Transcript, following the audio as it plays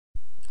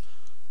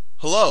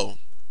Hello,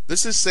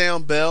 this is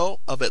Sam Bell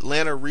of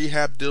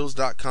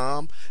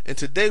AtlantaRehabDeals.com, and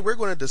today we're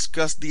going to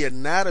discuss the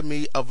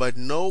anatomy of a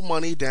no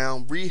money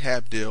down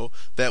rehab deal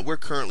that we're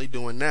currently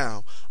doing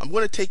now. I'm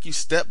going to take you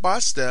step by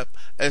step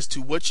as to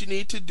what you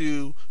need to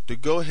do to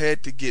go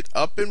ahead to get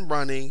up and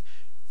running,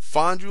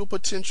 find you a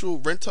potential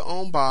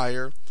rent-to-own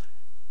buyer,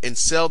 and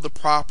sell the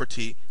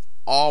property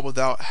all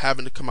without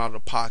having to come out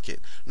of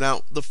pocket.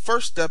 Now, the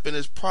first step in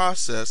this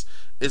process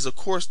is, of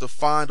course, to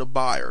find a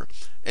buyer.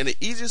 And the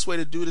easiest way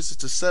to do this is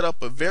to set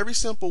up a very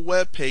simple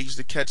web page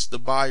to catch the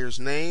buyer's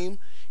name,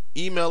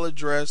 email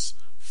address,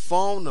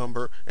 phone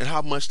number, and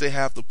how much they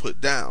have to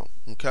put down.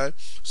 Okay?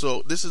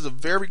 So this is a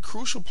very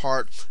crucial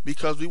part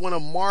because we want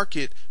to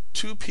market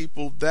to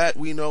people that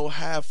we know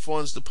have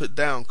funds to put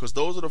down, because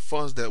those are the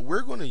funds that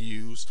we're going to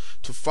use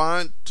to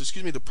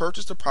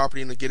purchase the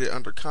property and to get it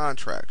under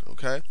contract.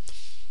 Okay?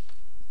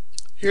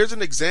 Here's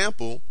an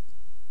example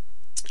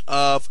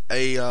of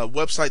a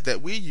website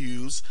that we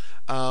use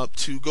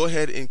to go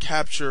ahead and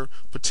capture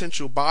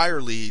potential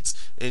buyer leads.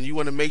 And you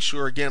want to make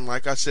sure, again,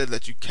 like I said,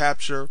 that you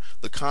capture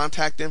the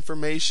contact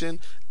information,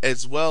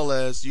 as well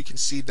as you can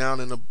see down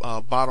in the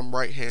bottom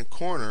right hand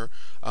corner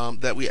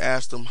that we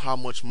asked them how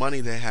much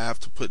money they have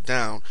to put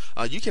down.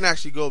 You can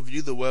actually go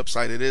view the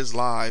website. It is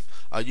live.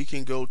 You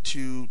can go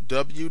to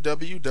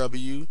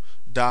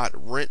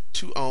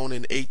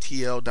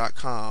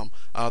www.rent2owninatl.com.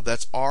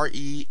 That's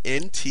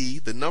RENT,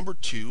 the number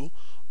 2,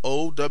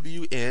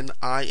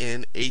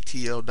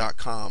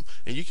 OWNINATL.com,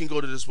 and you can go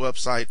to this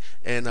website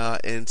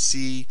and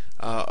see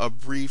a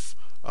brief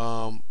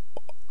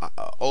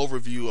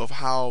overview of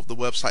how the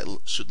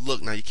website should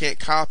look. Now, you can't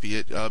copy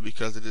it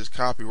because it is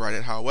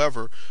copyrighted.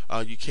 However,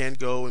 you can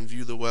go and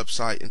view the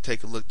website and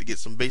take a look to get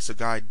some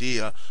basic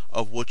idea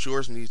of what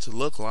yours needs to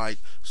look like,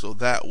 so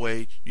that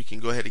way you can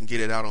go ahead and get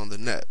it out on the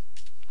net.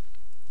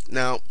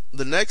 Now,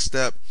 the next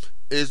step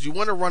is you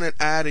want to run an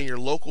ad in your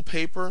local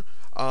paper.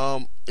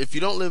 If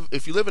you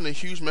live in a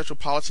huge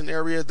metropolitan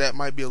area, that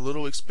might be a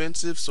little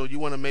expensive, so you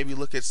want to maybe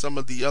look at some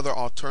of the other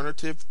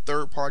alternative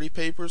third-party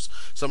papers,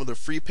 some of the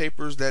free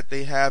papers that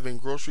they have in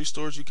grocery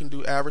stores you can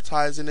do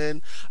advertising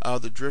in.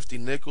 The Drifty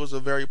Nickel is a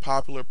very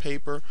popular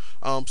paper.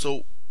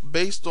 So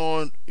based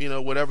on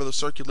whatever the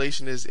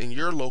circulation is in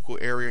your local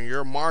area, in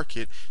your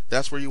market,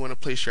 that's where you want to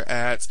place your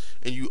ads.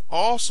 And you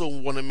also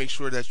want to make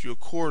sure that you, of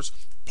course,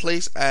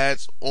 place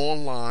ads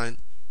online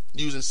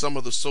using some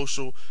of the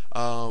social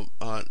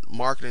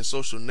marketing,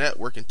 social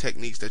networking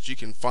techniques that you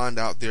can find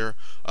out there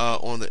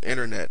on the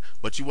internet.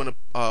 But you want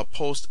to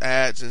post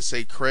ads and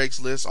say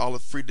Craigslist, all the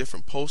free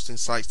different posting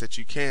sites that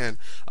you can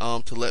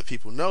to let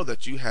people know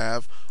that you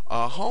have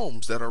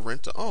homes that are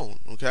rent to own.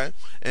 Okay,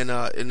 and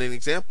an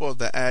example of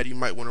the ad you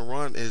might want to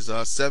run is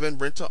 7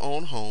 rent to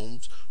own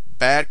homes,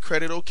 bad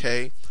credit,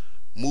 okay,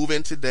 move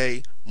in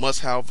today,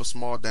 must have a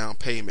small down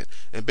payment.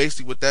 And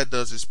basically what that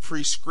does is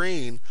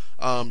pre-screen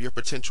your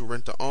potential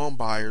rent-to-own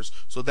buyers,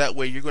 so that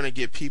way you're going to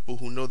get people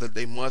who know that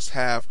they must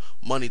have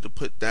money to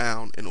put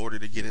down in order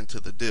to get into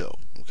the deal.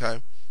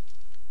 Okay.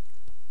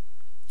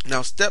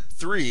 Now, step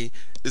 3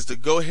 is to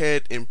go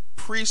ahead and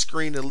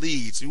pre-screen the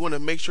leads. You want to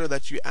make sure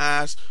that you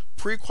ask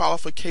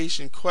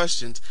pre-qualification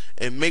questions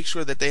and make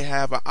sure that they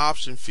have an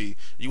option fee.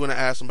 You want to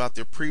ask them about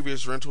their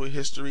previous rental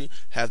history.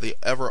 Have they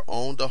ever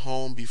owned a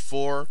home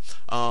before?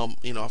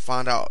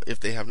 Find out if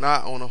they have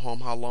not owned a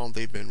home, how long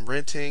they've been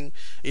renting.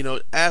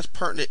 Ask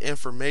pertinent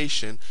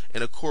information.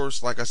 And of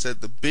course, like I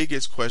said, the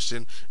biggest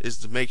question is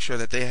to make sure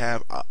that they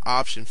have an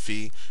option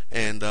fee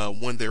and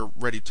when they're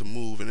ready to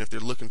move, and if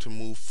they're looking to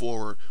move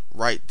forward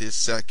right this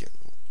second.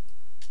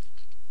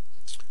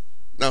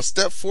 Now,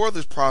 step 4 of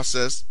this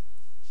process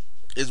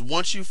is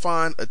once you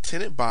find a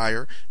tenant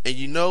buyer and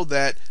you know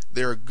that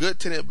they're a good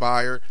tenant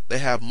buyer, they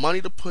have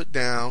money to put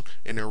down,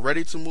 and they're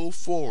ready to move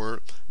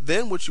forward,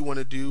 then what you want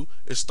to do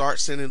is start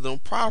sending them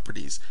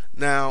properties.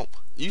 Now,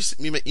 you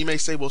may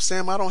say, well,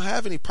 Sam, I don't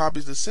have any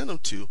properties to send them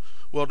to.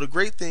 Well, the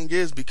great thing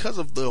is, because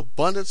of the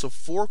abundance of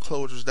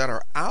foreclosures that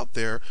are out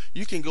there,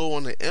 you can go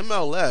on the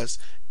MLS,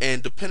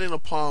 and depending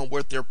upon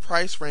what their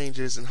price range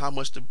is and how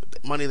much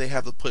money they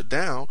have to put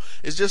down,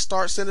 is just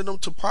start sending them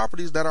to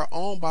properties that are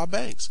owned by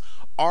banks.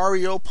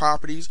 REO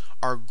properties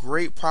are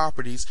great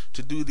properties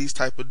to do these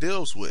type of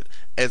deals with,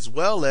 as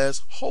well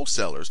as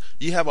wholesalers.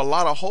 You have a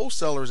lot of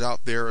wholesalers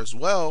out there as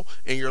well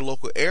in your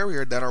local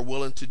area that are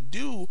willing to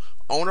do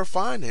owner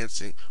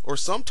financing, or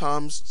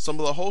sometimes some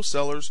of the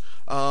wholesalers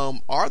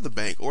are the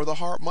bank or the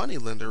hard money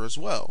lender as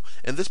well.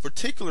 And this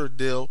particular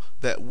deal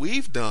that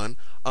we've done,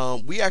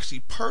 we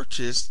actually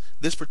purchased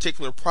this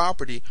particular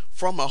property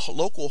from a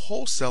local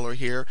wholesaler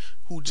here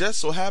who just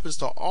so happens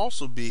to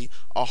also be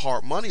a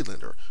hard money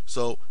lender.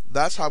 So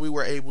that's how we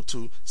were able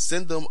to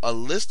send them a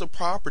list of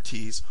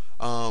properties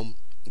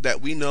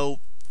that we know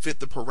fit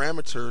the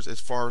parameters as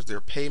far as their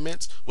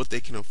payments, what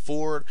they can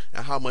afford,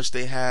 and how much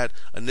they had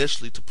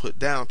initially to put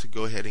down to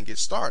go ahead and get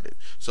started.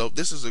 So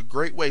this is a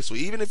great way. So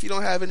even if you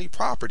don't have any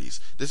properties,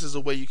 this is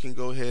a way you can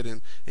go ahead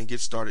and get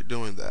started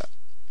doing that.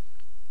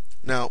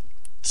 Now,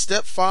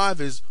 Step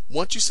 5 is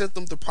once you sent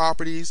them the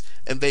properties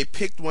and they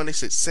picked one, they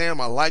said,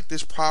 Sam, I like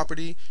this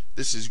property.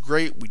 This is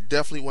great. We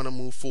definitely want to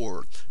move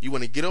forward. You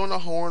want to get on the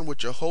horn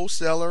with your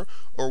wholesaler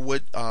or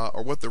with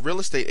the real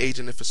estate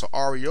agent if it's an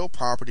REO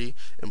property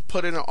and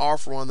put in an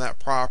offer on that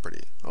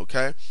property.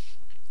 Okay?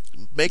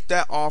 Make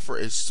that offer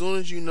as soon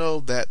as you know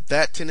that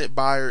that tenant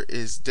buyer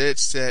is dead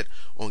set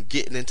on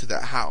getting into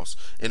that house.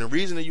 And the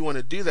reason that you want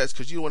to do that is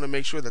because you want to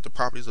make sure that the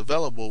property is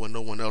available when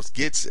no one else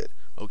gets it.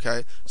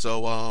 Okay?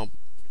 So as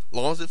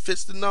long as it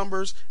fits the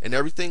numbers and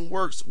everything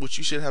works, which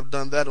you should have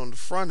done that on the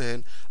front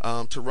end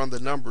to run the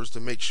numbers to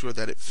make sure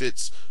that it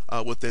fits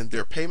within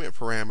their payment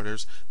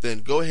parameters,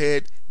 then go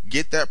ahead,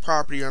 get that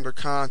property under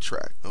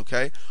contract.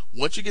 Okay?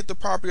 Once you get the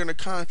property under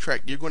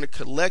contract, you're going to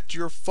collect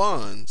your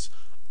funds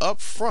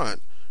up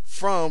front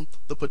from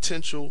the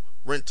potential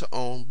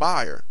rent-to-own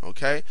buyer.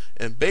 Okay?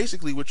 And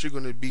basically what you're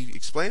going to be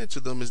explaining to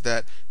them is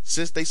that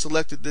since they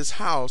selected this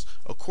house,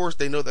 of course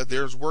they know that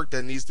there's work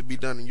that needs to be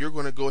done, and you're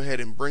going to go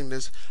ahead and bring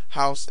this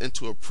house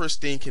into a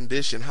pristine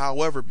condition.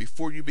 However,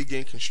 before you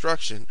begin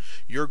construction,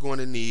 you're going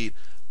to need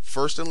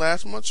first and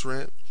last month's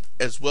rent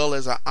as well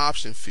as an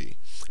option fee.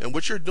 And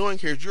what you're doing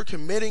here is you're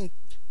committing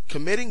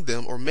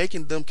them or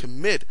making them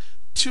commit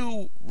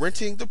to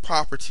renting the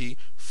property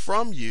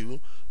from you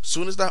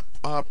soon as that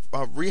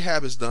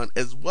rehab is done,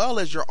 as well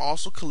as you're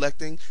also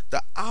collecting the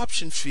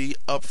option fee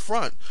up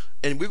front.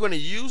 And we're going to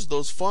use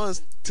those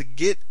funds to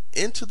get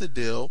into the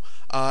deal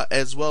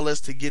as well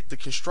as to get the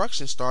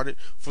construction started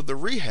for the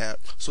rehab.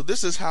 So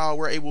this is how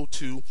we're able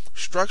to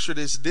structure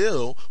this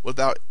deal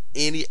without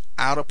any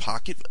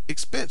out-of-pocket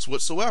expense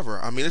whatsoever.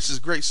 I mean, this is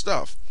great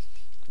stuff.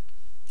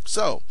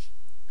 So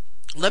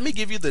let me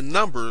give you the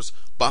numbers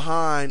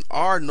behind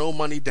our no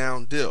money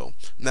down deal.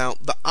 Now,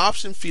 the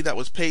option fee that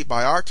was paid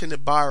by our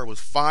tenant buyer was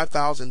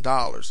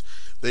 $5,000.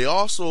 They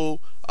also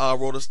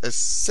wrote us a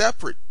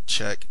separate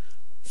check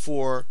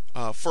for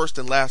first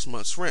and last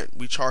month's rent.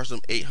 We charged them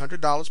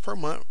 $800 per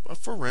month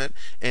for rent,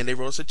 and they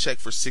wrote us a check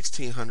for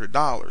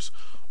 $1,600.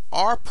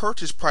 Our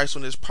purchase price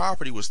on this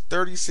property was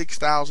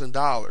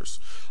 $36,000.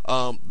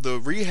 The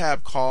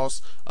rehab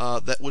cost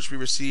which we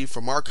received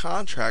from our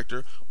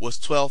contractor was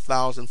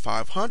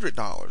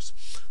 $12,500.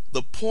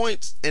 The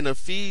points and the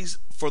fees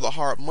for the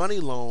hard money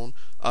loan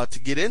to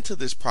get into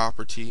this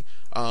property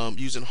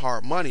using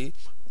hard money,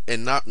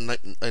 and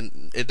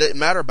it didn't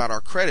matter about our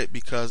credit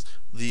because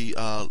the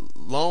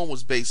loan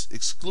was based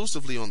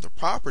exclusively on the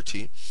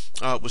property,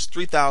 was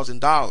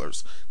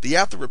 $3,000. The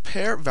after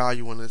repair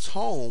value on this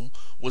home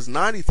was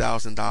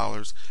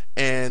 $90,000,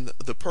 and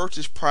the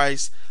purchase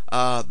price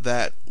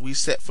that we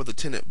set for the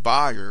tenant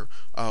buyer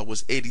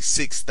was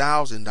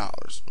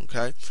 $86,000.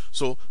 Okay,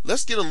 so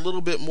let's get a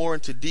little bit more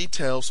into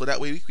detail so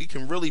that way we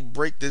can really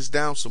break this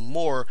down some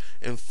more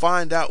and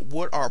find out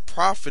what our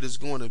profit is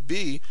going to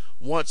be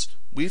once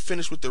we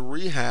finish with the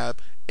rehab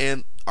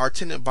and our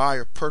tenant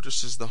buyer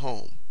purchases the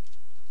home.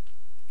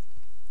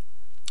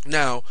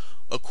 Now,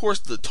 of course,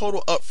 the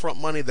total upfront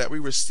money that we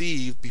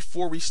received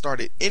before we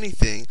started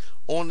anything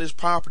on this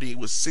property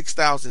was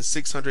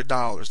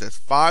 $6,600. That's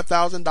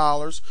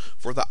 $5,000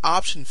 for the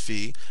option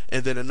fee,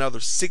 and then another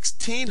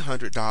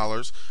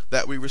 $1,600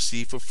 that we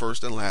received for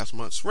first and last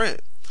month's rent.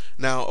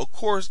 Now, of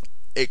course,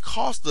 it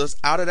cost us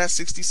out of that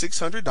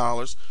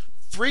 $6,600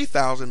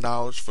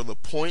 $3,000 for the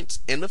points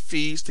and the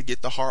fees to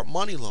get the hard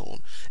money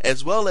loan,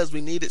 as well as we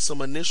needed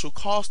some initial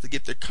costs to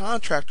get the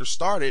contractor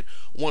started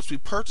once we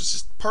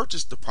purchased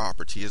the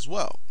property as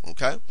well.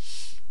 Okay,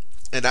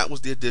 and that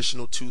was the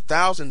additional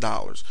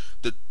 $2,000.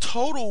 The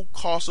total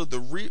cost of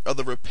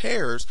the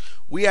repairs,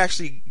 we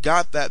actually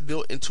got that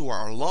built into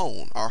our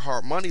loan, our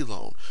hard money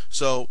loan.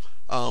 So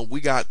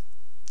we got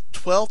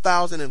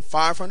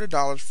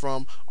 $12,500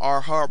 from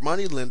our hard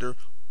money lender,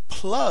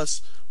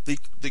 plus the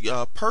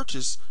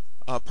purchase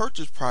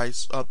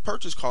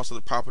cost of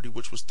the property,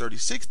 which was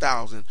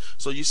 $36,000.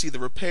 So you see the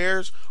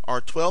repairs are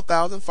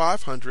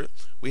 $12,500.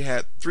 We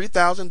had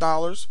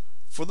 $3,000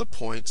 for the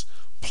points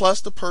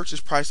plus the purchase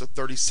price of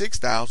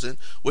 $36,000,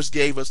 which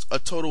gave us a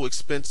total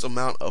expense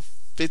amount of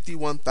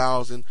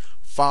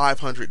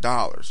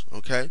 $51,500.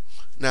 Okay,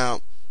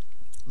 now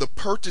the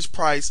purchase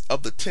price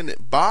of the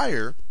tenant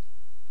buyer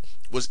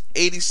was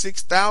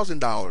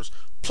 $86,000.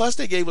 Plus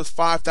they gave us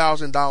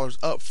 $5,000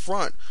 up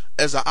front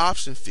as an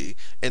option fee,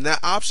 and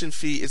that option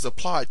fee is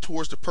applied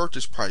towards the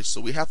purchase price,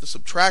 so we have to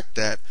subtract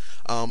that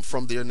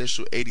from the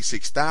initial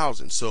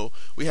 $86,000. So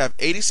we have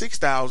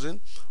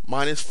 $86,000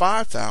 minus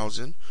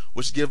 $5,000,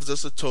 which gives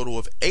us a total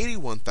of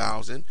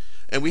 $81,000,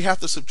 and we have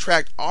to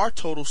subtract our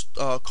total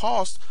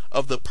cost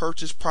of the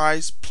purchase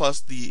price plus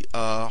the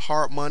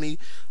hard money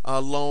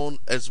loan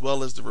as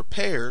well as the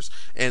repairs,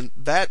 and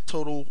that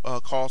total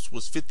cost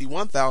was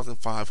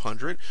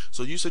 $51,500.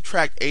 So you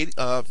subtract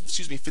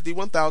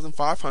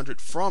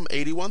 $51,500 from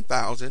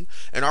 $81,000,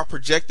 and our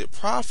projected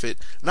profit,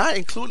 not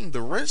including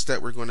the rents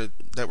that we're going to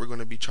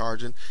be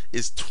charging,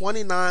 is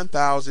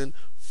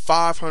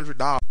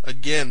 $29,500.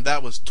 Again,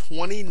 that was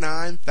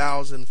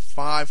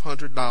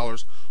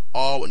 $29,500,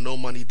 all with no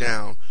money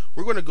down.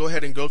 we're going to go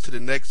ahead and go to the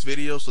next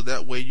video so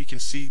that way you can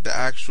see the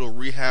actual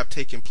rehab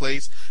taking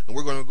place, and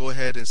we're going to go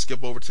ahead and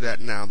skip over to that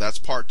now. That's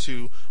part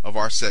 2 of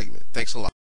our segment. Thanks a lot.